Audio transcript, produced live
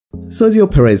Sergio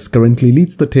Perez currently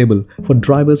leads the table for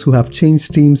drivers who have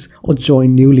changed teams or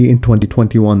joined newly in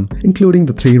 2021, including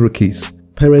the 3 rookies.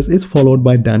 Perez is followed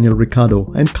by Daniel Ricciardo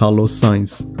and Carlos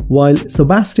Sainz, while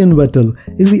Sebastian Vettel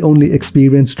is the only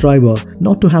experienced driver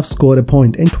not to have scored a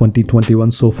point in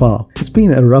 2021 so far. It's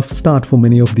been a rough start for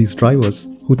many of these drivers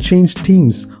who changed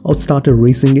teams or started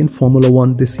racing in Formula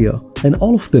 1 this year, and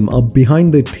all of them are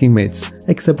behind their teammates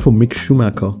except for Mick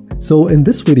Schumacher. So in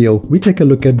this video, we take a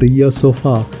look at the year so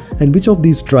far and which of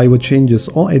these driver changes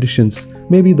or additions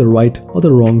may be the right or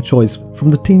the wrong choice from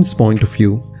the team's point of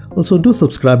view. Also, do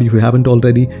subscribe if you haven't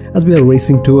already, as we are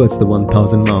racing towards the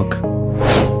 1000 mark.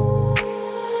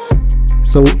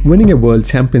 So, winning a world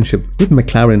championship with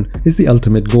McLaren is the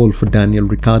ultimate goal for Daniel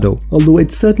Ricciardo, although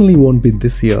it certainly won't be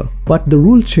this year. But the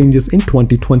rule changes in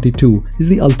 2022 is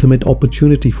the ultimate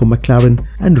opportunity for McLaren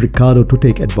and Ricciardo to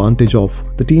take advantage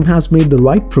of. The team has made the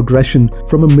right progression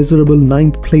from a miserable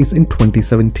 9th place in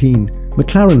 2017.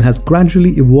 McLaren has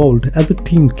gradually evolved as a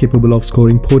team capable of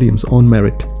scoring podiums on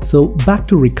merit. So back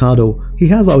to Ricciardo. He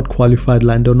has outqualified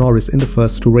Lando Norris in the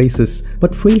first 2 races,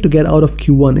 but failed to get out of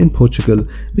Q1 in Portugal,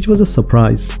 which was a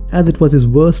surprise, as it was his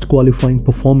worst qualifying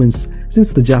performance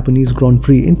since the Japanese Grand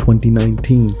Prix in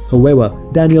 2019. However,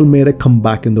 Daniel made a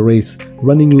comeback in the race,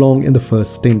 running long in the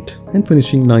first stint and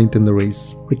finishing 9th in the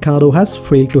race. Ricciardo has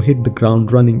failed to hit the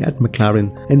ground running at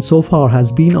McLaren and so far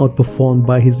has been outperformed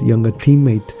by his younger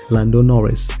teammate Lando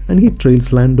Norris, and he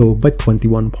trails Lando by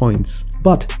 21 points.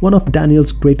 But one of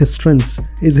Daniel's greatest strengths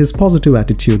is his positive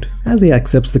attitude, as he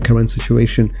accepts the current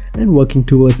situation and working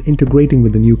towards integrating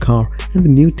with the new car and the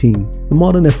new team. The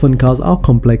modern F1 cars are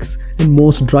complex and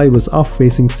most drivers are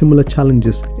facing similar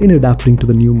challenges in adapting to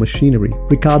the new machinery.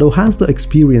 Ricciardo has the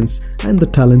experience and the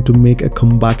talent to make a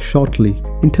comeback shortly.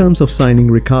 In terms of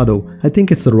signing Ricciardo, I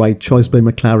think it's the right choice by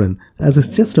McLaren, as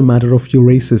it's just a matter of few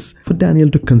races for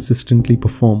Daniel to consistently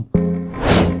perform.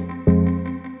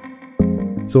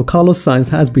 So Carlos Sainz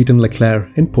has beaten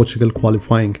Leclerc in Portugal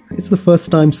qualifying. It's the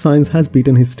first time Sainz has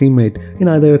beaten his teammate in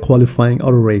either a qualifying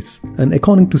or a race. And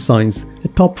according to Sainz, a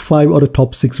top 5 or a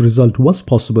top 6 result was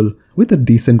possible with a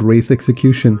decent race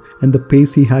execution and the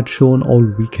pace he had shown all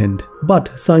weekend. But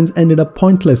Sainz ended up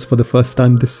pointless for the first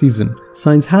time this season.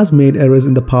 Sainz has made errors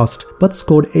in the past but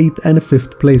scored 8th and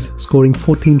 5th place, scoring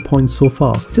 14 points so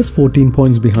far, just 14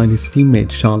 points behind his teammate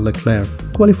Charles Leclerc.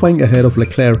 Qualifying ahead of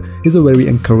Leclerc is a very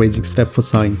encouraging step for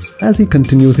Sainz as he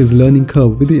continues his learning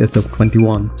curve with the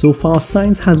SF21. So far,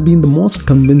 Sainz has been the most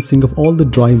convincing of all the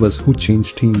drivers who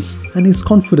changed teams, and is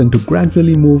confident to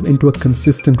gradually move into a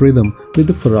consistent rhythm with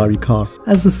the Ferrari car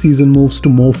as the season moves to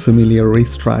more familiar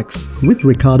racetracks. With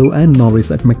Ricciardo and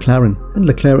Norris at McLaren and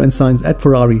Leclerc and Sainz at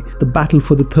Ferrari, the battle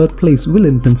for the 3rd place will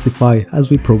intensify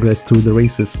as we progress through the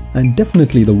races, and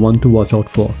definitely the one to watch out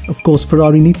for. Of course,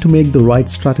 Ferrari need to make the right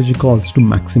strategy calls to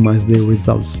maximize their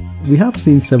results. We have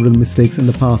seen several mistakes in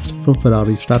the past from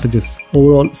Ferrari strategists.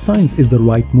 Overall, Sainz is the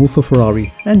right move for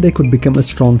Ferrari, and they could become a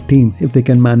strong team if they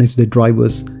can manage their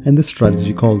drivers and the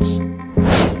strategy calls.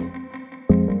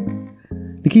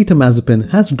 Nikita Mazepin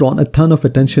has drawn a ton of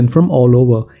attention from all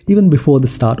over even before the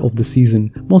start of the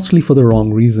season, mostly for the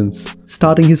wrong reasons.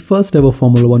 Starting his first ever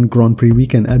Formula 1 Grand Prix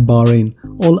weekend at Bahrain,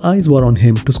 all eyes were on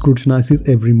him to scrutinize his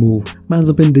every move.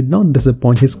 Mazepin did not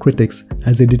disappoint his critics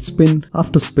as he did spin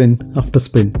after spin after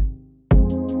spin.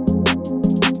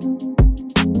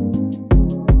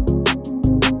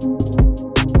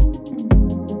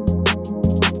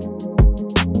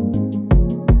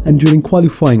 And during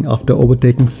qualifying, after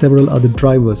overtaking several other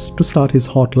drivers to start his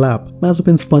hot lap,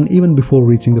 Mazepin spun even before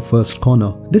reaching the first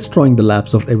corner, destroying the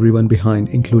laps of everyone behind,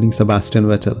 including Sebastian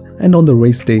Vettel. And on the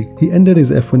race day, he ended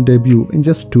his F1 debut in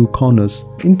just 2 corners.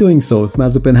 In doing so,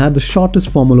 Mazepin had the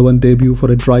shortest Formula 1 debut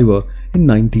for a driver in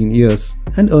 19 years,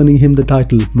 and earning him the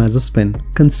title Mazespin,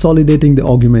 consolidating the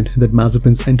argument that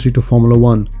Mazepin's entry to Formula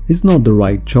 1 is not the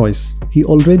right choice. He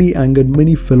already angered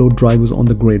many fellow drivers on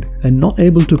the grid, and not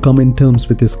able to come in terms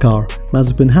with his car,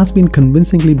 Mazepin has been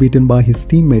convincingly beaten by his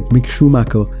teammate Mick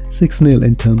Schumacher 6-0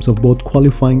 in terms of both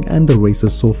qualifying and the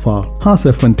races so far. Haas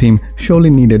F1 team surely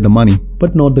needed the money,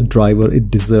 but not the driver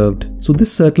it deserved, so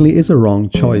this certainly is a wrong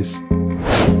choice.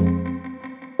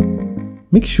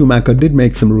 Mick Schumacher did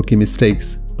make some rookie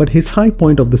mistakes, but his high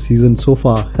point of the season so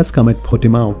far has come at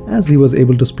Portimao, as he was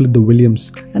able to split the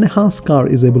Williams and a Haas car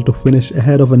is able to finish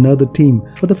ahead of another team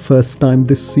for the first time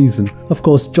this season. Of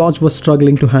course, George was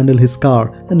struggling to handle his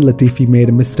car and Latifi made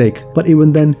a mistake, but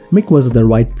even then Mick was at the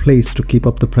right place to keep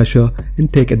up the pressure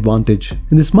and take advantage.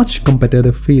 In this much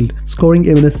competitive field, scoring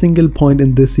even a single point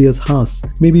in this year's Haas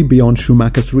may be beyond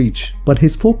Schumacher's reach, but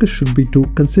his focus should be to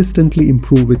consistently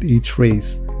improve with each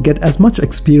race, get as much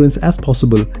experience as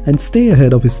possible and stay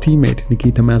ahead of his his teammate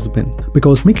Nikita Mazepin,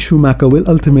 because Mick Schumacher will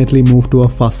ultimately move to a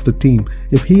faster team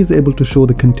if he is able to show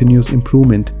the continuous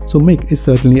improvement, so Mick is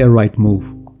certainly a right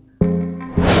move.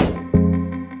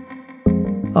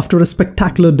 After a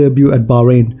spectacular debut at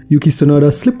Bahrain, Yuki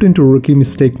Tsunoda slipped into rookie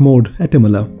mistake mode at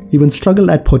Imola. He even struggled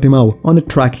at Portimao on a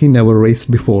track he never raced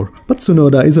before. But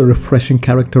Tsunoda is a refreshing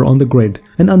character on the grid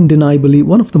and undeniably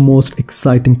one of the most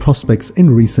exciting prospects in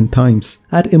recent times.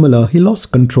 At Imola, he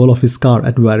lost control of his car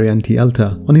at Variante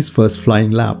Alta on his first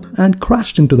flying lap and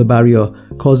crashed into the barrier,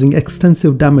 causing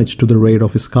extensive damage to the rear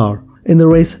of his car. In the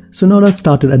race, Tsunoda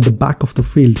started at the back of the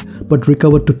field but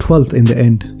recovered to 12th in the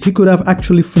end. He could have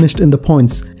actually finished in the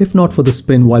points if not for the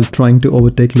spin while trying to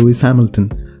overtake Lewis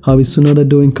Hamilton. How is Tsunoda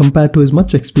doing compared to his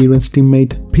much experienced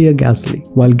teammate Pierre Gasly?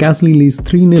 While Gasly leads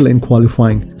 3-0 in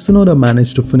qualifying, Tsunoda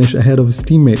managed to finish ahead of his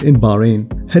teammate in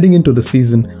Bahrain. Heading into the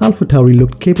season, Alpha Tauri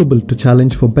looked capable to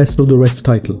challenge for best of the rest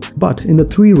title. But in the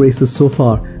 3 races so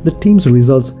far, the team's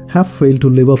results have failed to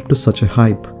live up to such a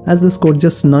hype, as they scored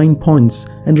just 9 points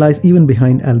and lies even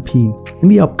behind Alpine. In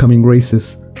the upcoming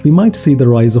races, we might see the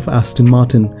rise of Aston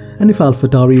Martin, and if Alpha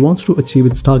Tauri wants to achieve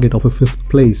its target of a 5th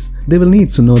place, they will need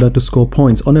Tsunoda to score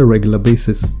points on a regular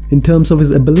basis. In terms of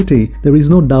his ability, there is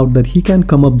no doubt that he can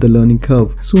come up the learning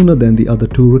curve sooner than the other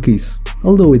 2 rookies.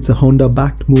 Although it's a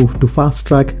Honda-backed move to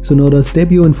fast-track Tsunoda's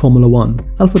debut in Formula 1,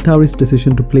 Alpha Tauri's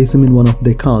decision to place him in one of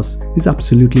their cars is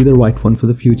absolutely the right one for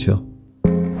the future.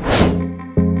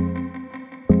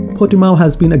 Portimao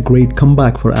has been a great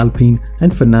comeback for Alpine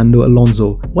and Fernando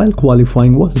Alonso, while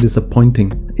qualifying was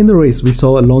disappointing. In the race, we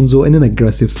saw Alonso in an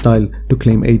aggressive style to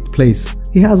claim 8th place.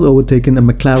 He has overtaken a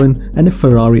McLaren and a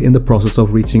Ferrari in the process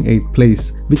of reaching 8th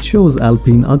place, which shows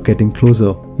Alpine are getting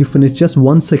closer. He finished just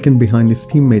 1 second behind his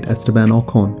teammate Esteban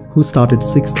Ocon, who started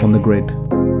 6th on the grid.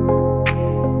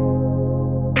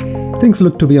 Things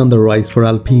look to be on the rise for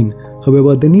Alpine,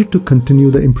 however they need to continue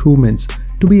the improvements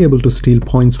to be able to steal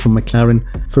points from McLaren,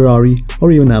 Ferrari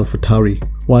or even Alpha Tauri.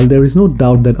 While there is no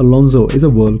doubt that Alonso is a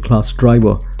world-class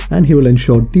driver and he will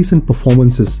ensure decent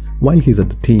performances while he's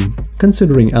at the team.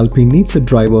 Considering Alpine needs a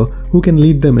driver who can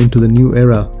lead them into the new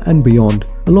era and beyond,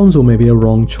 Alonso may be a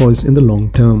wrong choice in the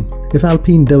long term. If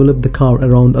Alpine develop the car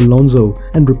around Alonso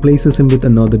and replaces him with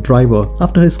another driver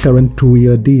after his current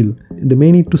 2-year deal, they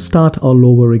may need to start all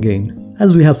over again.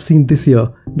 As we have seen this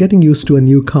year, getting used to a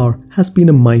new car has been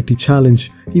a mighty challenge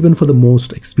even for the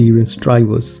most experienced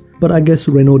drivers. But I guess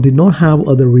Renault did not have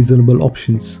other reasonable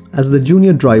options, as the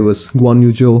junior drivers Guan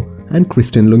Yu Zhou and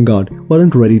Christian Lundgaard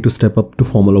weren't ready to step up to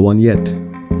Formula 1 yet.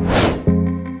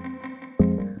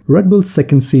 Red Bull's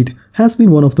second seat has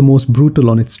been one of the most brutal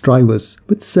on its drivers,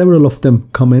 with several of them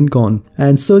come and gone,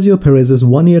 and Sergio Perez's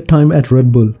 1-year time at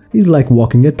Red Bull is like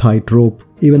walking a tightrope.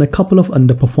 Even a couple of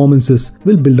underperformances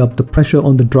will build up the pressure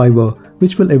on the driver,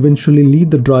 which will eventually lead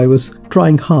the drivers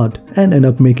trying hard and end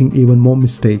up making even more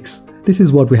mistakes. This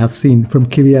is what we have seen from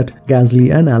Kvyat,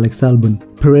 Gasly and Alex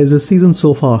Albon. Perez's season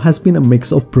so far has been a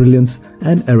mix of brilliance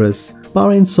and errors.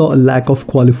 Bahrain saw a lack of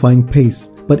qualifying pace,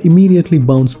 but immediately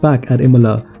bounced back at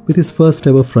Imola with his first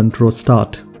ever front row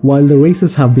start, while the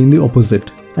races have been the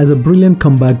opposite, as a brilliant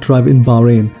comeback drive in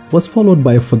Bahrain was followed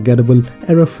by a forgettable,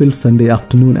 error-filled Sunday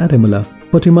afternoon at Imola.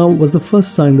 Portimao was the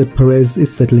first sign that Perez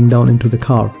is settling down into the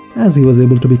car, as he was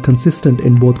able to be consistent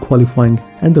in both qualifying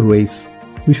and the race.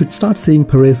 We should start seeing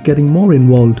Perez getting more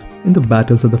involved in the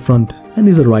battles at the front, and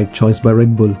is a right choice by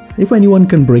Red Bull. If anyone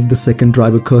can break the second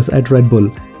driver curse at Red Bull,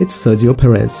 it's Sergio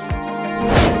Perez.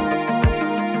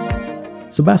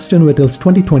 Sebastian Vettel's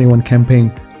 2021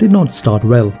 campaign did not start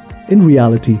well. In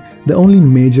reality, the only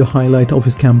major highlight of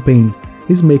his campaign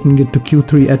is making it to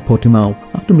Q3 at Portimao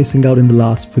after missing out in the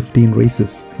last 15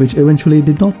 races, which eventually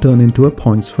did not turn into a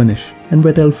points finish, and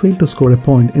Vettel failed to score a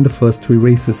point in the first 3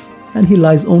 races, and he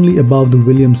lies only above the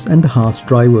Williams and the Haas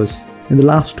drivers. In the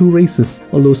last 2 races,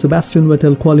 although Sebastian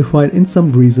Vettel qualified in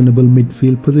some reasonable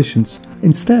midfield positions,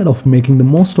 instead of making the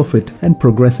most of it and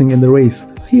progressing in the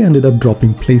race, he ended up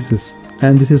dropping places.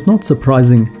 And this is not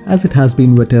surprising, as it has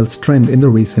been Vettel's trend in the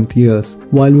recent years.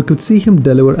 While we could see him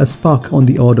deliver a spark on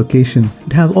the odd occasion,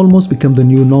 it has almost become the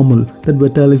new normal that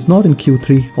Vettel is not in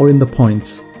Q3 or in the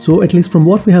points. So at least from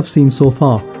what we have seen so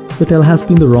far, Vettel has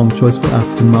been the wrong choice for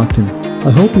Aston Martin. I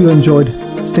hope you enjoyed,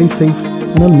 stay safe,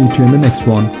 and I'll meet you in the next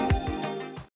one.